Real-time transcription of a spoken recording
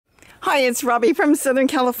Hi, it's Robbie from Southern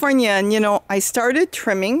California. And I started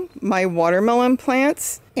trimming my watermelon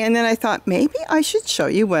plants, and then I thought maybe I should show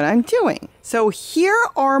you what I'm doing. So here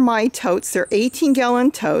are my totes. They're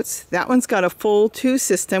 18-gallon totes. That one's got a full 2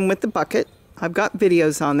 system with the bucket. I've got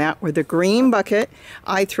videos on that. Where the green bucket,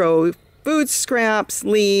 I throw food scraps,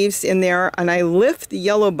 leaves in there, and I lift the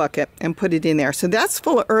yellow bucket and put it in there. So that's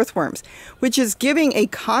full of earthworms, which is giving a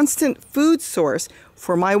constant food source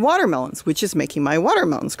for my watermelons, which is making my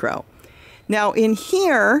watermelons grow. Now in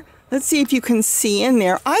here, let's see if you can see in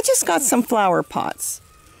there, I just got some flower pots.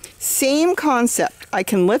 Same concept. I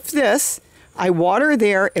can lift this, I water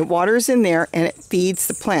there, it waters in there, and it feeds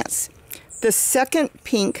the plants. The second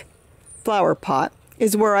pink flower pot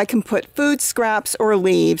is where I can put food scraps or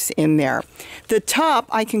leaves in there. The top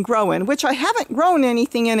I can grow in, which I haven't grown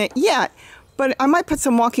anything in it yet, but I might put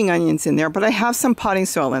some walking onions in there, but I have some potting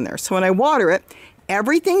soil in there. So when I water it,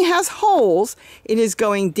 everything has holes. It is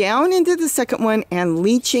going down into the second one and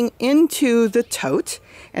leaching into the tote,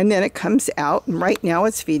 and then it comes out, and right now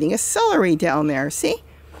it's feeding a celery down there, see?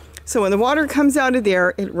 So when the water comes out of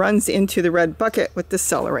there, it runs into the red bucket with the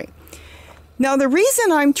celery. Now the reason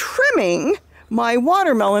I'm trimming my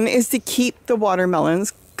watermelon is to keep the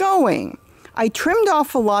watermelons going. I trimmed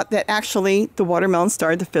off a lot that actually the watermelon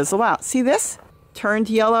started to fizzle out. See this? Turned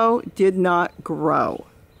yellow, did not grow.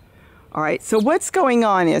 All right, so what's going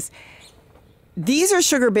on is these are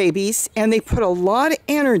sugar babies, and they put a lot of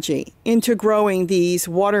energy into growing these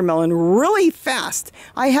watermelon really fast.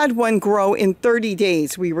 I had one grow in 30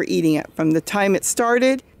 days. We were eating it from the time it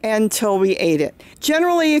started until we ate it.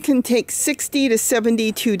 Generally, it can take 60 to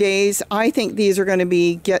 72 days. I think these are going to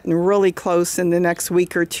be getting really close in the next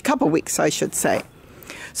week or couple weeks, I should say.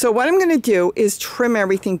 So what I'm going to do is trim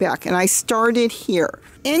everything back, and I started here.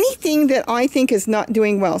 Anything that I think is not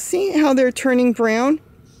doing well, see how they're turning brown?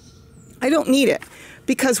 I don't need it,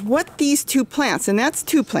 because what these 2 plants, and that's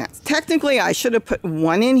 2 plants. Technically, I should have put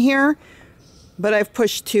 1 in here, but I've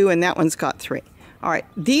pushed 2, and that one's got 3. All right,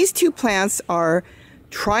 these 2 plants are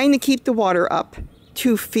trying to keep the water up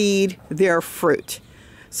to feed their fruit.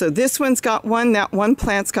 So this one's got 1, that one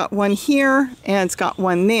plant's got 1 here, and it's got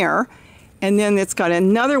 1 there. And then it's got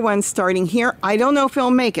another one starting here. I don't know if it'll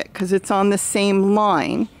make it because it's on the same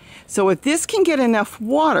line. So if this can get enough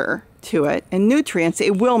water to it and nutrients,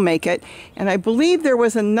 it will make it. And I believe there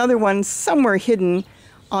was another one somewhere hidden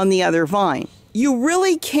on the other vine. You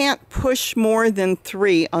really can't push more than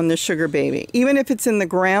 3 on the sugar baby, even if it's in the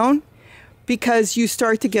ground, because you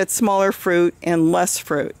start to get smaller fruit and less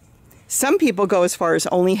fruit. Some people go as far as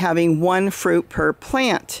only having 1 fruit per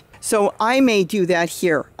plant. So I may do that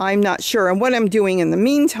here. I'm not sure. And what I'm doing in the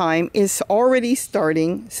meantime is already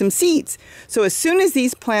starting some seeds. So as soon as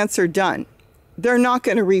these plants are done, they're not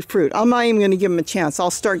going to refruit. I'm not even going to give them a chance.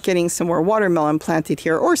 I'll start getting some more watermelon planted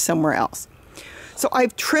here or somewhere else. So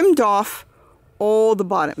I've trimmed off all the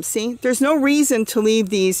bottoms. See, there's no reason to leave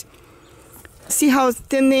these. See how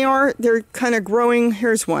thin they are? They're kind of growing.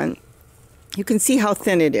 Here's one. You can see how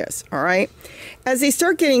thin it is, all right? As they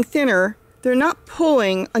start getting thinner, they're not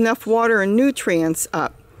pulling enough water and nutrients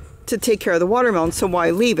up to take care of the watermelon, so why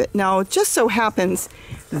leave it? Now, it just so happens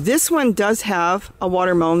this one does have a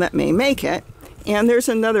watermelon that may make it, and there's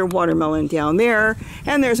another watermelon down there,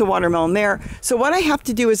 and there's a watermelon there. So what I have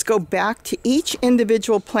to do is go back to each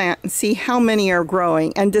individual plant and see how many are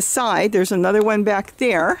growing and decide. There's another one back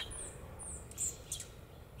there,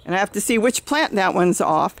 and I have to see which plant that one's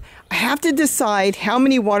off. I have to decide how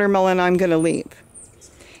many watermelon I'm going to leave.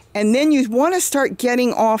 And then you want to start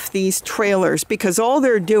getting off these trailers because all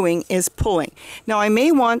they're doing is pulling. Now I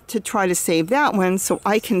may want to try to save that one so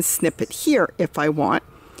I can snip it here if I want,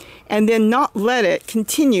 and then not let it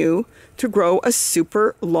continue to grow a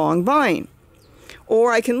super long vine.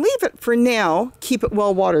 Or I can leave it for now, keep it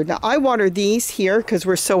well watered. Now I water these here because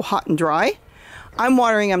we're so hot and dry. I'm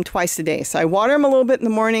watering them twice a day. So I water them a little bit in the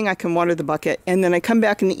morning, I can water the bucket, and then I come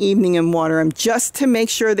back in the evening and water them just to make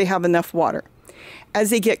sure they have enough water. As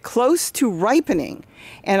they get close to ripening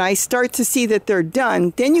and I start to see that they're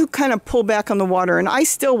done, then you kind of pull back on the water, and I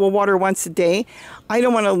still will water once a day. I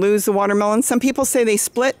don't want to lose the watermelon. Some people say they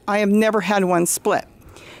split. I have never had one split.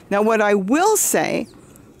 Now what I will say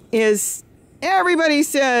is everybody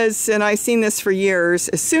says, and I've seen this for years,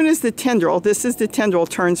 as soon as the tendril, this is the tendril,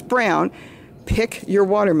 turns brown, pick your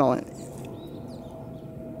watermelon.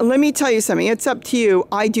 Let me tell you something, it's up to you.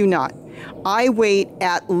 I do not. I wait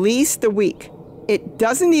at least a week. It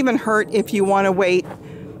doesn't even hurt if you want to wait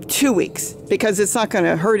 2 weeks because it's not going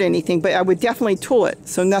to hurt anything, but I would definitely tool it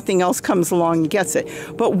so nothing else comes along and gets it.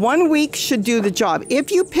 But 1 week should do the job.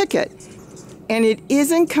 If you pick it and it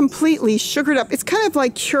isn't completely sugared up. It's kind of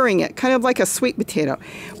like curing it, kind of like a sweet potato.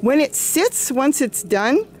 When it sits, once it's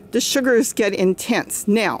done, the sugars get intense.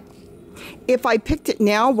 Now, if I picked it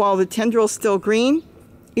now while the tendril's still green,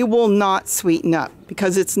 it will not sweeten up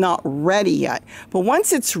because it's not ready yet. But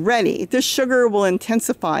once it's ready, the sugar will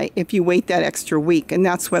intensify if you wait that extra week, and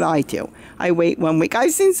that's what I do. I wait 1 week.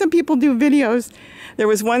 I've seen some people do videos. There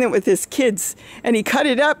was one with his kids, and he cut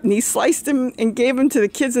it up and he sliced them and gave them to the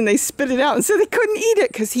kids, and they spit it out, and so they couldn't eat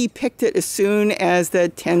it because he picked it as soon as the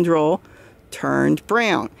tendril turned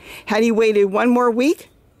brown. Had he waited 1 more week,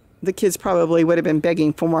 the kids probably would have been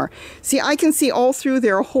begging for more. See, I can see all through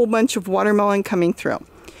there a whole bunch of watermelon coming through.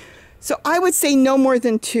 So I would say no more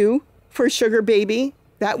than 2 for Sugar Baby.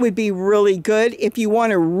 That would be really good. If you want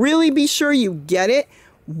to really be sure you get it,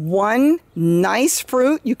 1 nice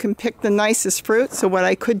fruit. You can pick the nicest fruit. So what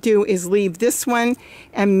I could do is leave this one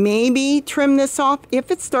and maybe trim this off. If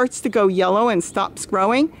it starts to go yellow and stops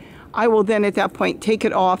growing, I will then at that point take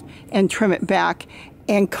it off and trim it back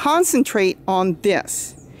and concentrate on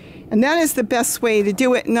this. And that is the best way to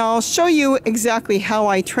do it. And I'll show you exactly how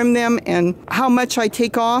I trim them and how much I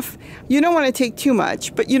take off. You don't want to take too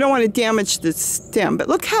much, but you don't want to damage the stem. But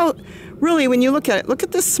look how, really, when you look at it, look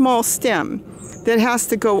at this small stem that has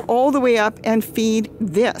to go all the way up and feed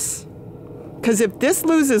this. Because if this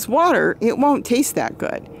loses water, it won't taste that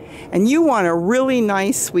good. And you want a really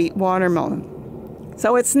nice, sweet watermelon.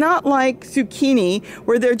 So it's not like zucchini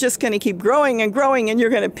where they're just going to keep growing and growing and you're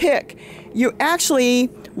going to pick. You actually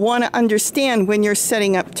want to understand when you're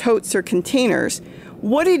setting up totes or containers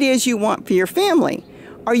what it is you want for your family.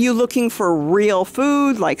 Are you looking for real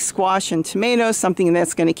food like squash and tomatoes, something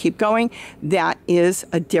that's going to keep going? That is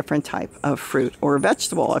a different type of fruit or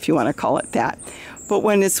vegetable, if you want to call it that. But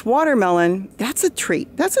when it's watermelon, that's a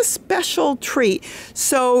treat. That's a special treat.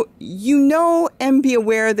 So you know and be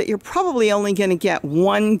aware that you're probably only going to get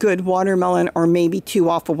 1 good watermelon or maybe 2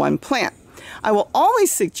 off of 1 plant. I will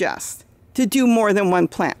always suggest to do more than 1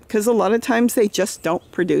 plant because a lot of times they just don't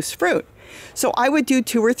produce fruit. So I would do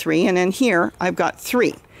 2 or 3, and then here I've got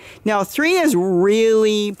 3. Now 3 is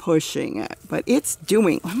really pushing it, but it's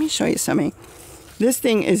doing, let me show you something. This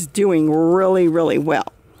thing is doing really, really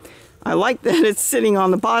well. I like that it's sitting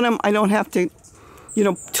on the bottom. I don't have to,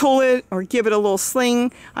 tool it or give it a little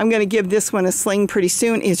sling. I'm going to give this one a sling pretty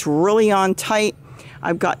soon. It's really on tight.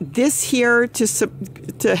 I've got this here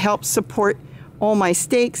to help support all my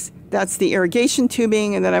stakes. That's the irrigation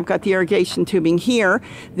tubing, and then I've got the irrigation tubing here.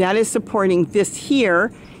 That is supporting this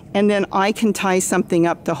here, and then I can tie something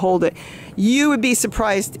up to hold it. You would be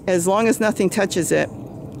surprised, as long as nothing touches it,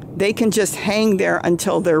 they can just hang there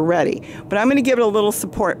until they're ready. But I'm going to give it a little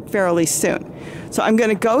support fairly soon. So I'm going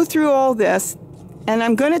to go through all this, and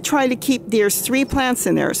I'm going to try to keep, there's 3 plants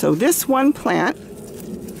in there. So this 1 plant,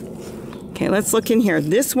 okay, let's look in here.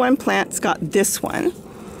 This 1 plant's got this one.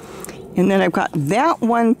 And then I've got that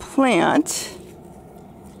 1 plant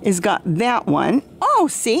is got that one. Oh,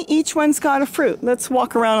 see, each one's got a fruit. Let's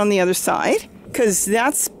walk around on the other side because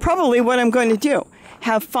that's probably what I'm going to do.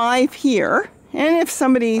 Have 5 here. And if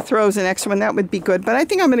somebody throws an extra one, that would be good. But I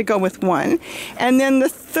think I'm going to go with 1. And then the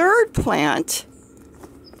 3rd plant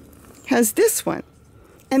has this one.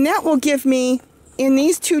 And that will give me, in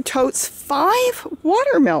these 2 totes, 5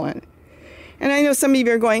 watermelon. And I know some of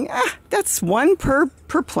you are going, that's 1 per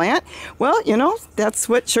plant. Well, that's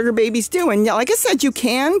what Sugar Babies do. And like I said, you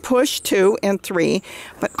can push 2 and 3,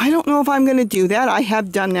 but I don't know if I'm going to do that. I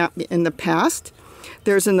have done that in the past.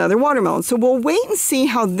 There's another watermelon. So we'll wait and see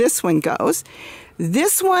how this one goes.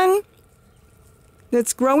 This one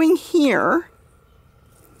that's growing here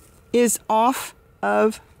is off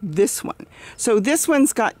of this one. So this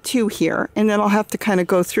one's got 2 here, and then I'll have to kind of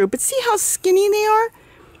go through. But see how skinny they are?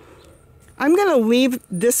 I'm going to leave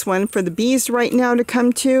this one for the bees right now to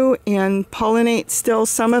come to and pollinate still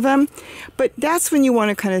some of them. But that's when you want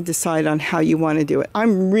to kind of decide on how you want to do it.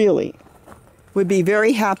 I'm really would be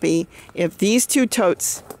very happy if these 2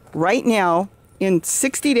 totes right now in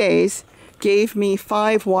 60 days gave me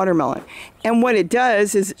 5 watermelon. And what it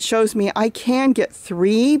does is it shows me I can get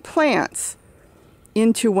 3 plants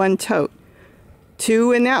into 1 tote.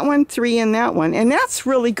 2 in that one, 3 in that one. And that's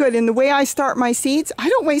really good. And the way I start my seeds, I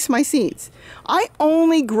don't waste my seeds. I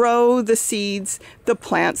only grow the seeds, the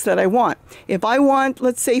plants that I want. If I want,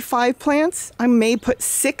 let's say 5 plants, I may put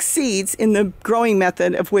 6 seeds in the growing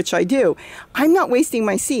method of which I do. I'm not wasting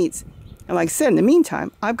my seeds. And like I said, in the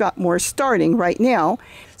meantime, I've got more starting right now.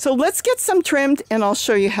 So let's get some trimmed and I'll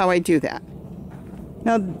show you how I do that.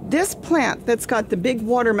 Now this plant that's got the big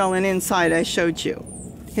watermelon inside I showed you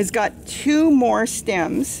has got 2 more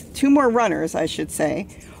stems, 2 more runners, I should say,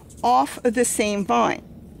 off of the same vine.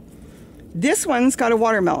 This one's got a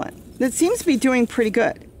watermelon that seems to be doing pretty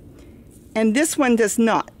good. And this one does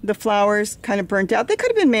not. The flowers kind of burnt out. They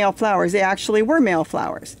could have been male flowers. They actually were male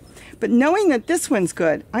flowers. But knowing that this one's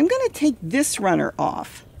good, I'm going to take this runner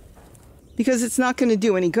off because it's not going to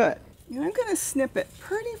do any good. And I'm going to snip it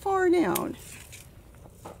pretty far down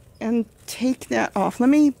and take that off. Let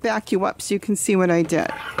me back you up so you can see what I did.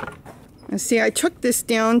 Now see, I took this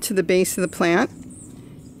down to the base of the plant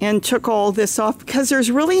and took all this off because there's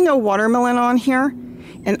really no watermelon on here.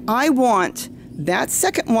 And I want that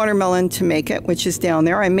second watermelon to make it, which is down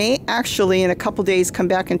there. I may actually in a couple days come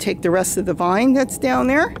back and take the rest of the vine that's down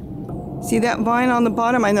there. See that vine on the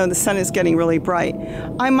bottom? I know the sun is getting really bright.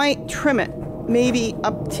 I might trim it maybe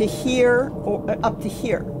up to here or up to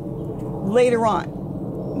here later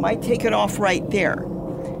on. Might take it off right there.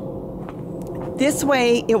 This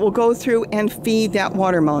way it will go through and feed that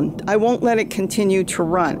watermelon. I won't let it continue to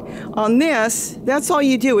run. On this, that's all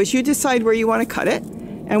you do is you decide where you want to cut it.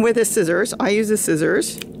 And with the scissors, I use the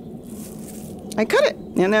scissors, I cut it,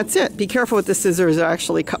 and that's it. Be careful with the scissors. I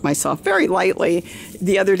actually cut myself very lightly.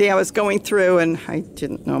 The other day I was going through and I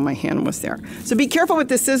didn't know my hand was there. So be careful with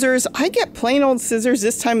the scissors. I get plain old scissors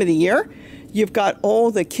this time of the year. You've got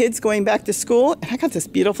all the kids going back to school, and I got this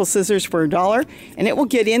beautiful scissors for $1, and it will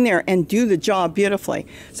get in there and do the job beautifully.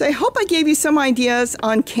 So I hope I gave you some ideas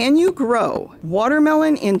on can you grow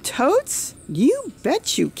watermelon in totes? You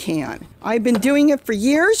bet you can. I've been doing it for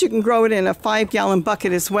years. You can grow it in a 5-gallon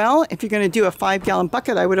bucket as well. If you're going to do a 5-gallon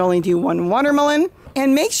bucket, I would only do 1 watermelon.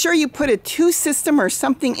 And make sure you put a 2 system or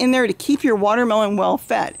something in there to keep your watermelon well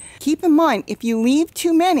fed. Keep in mind, if you leave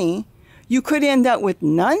too many, you could end up with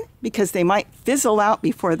none because they might fizzle out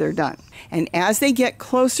before they're done. And as they get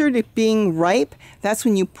closer to being ripe, that's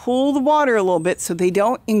when you pull the water a little bit so they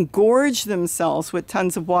don't engorge themselves with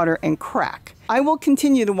tons of water and crack. I will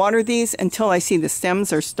continue to water these until I see the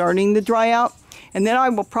stems are starting to dry out. And then I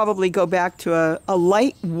will probably go back to a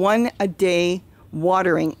light 1 a day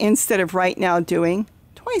watering instead of right now doing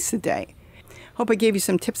twice a day. Hope I gave you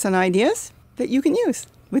some tips and ideas that you can use.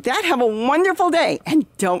 With that, have a wonderful day, and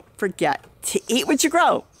don't forget to eat what you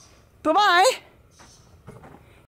grow. Bye-bye.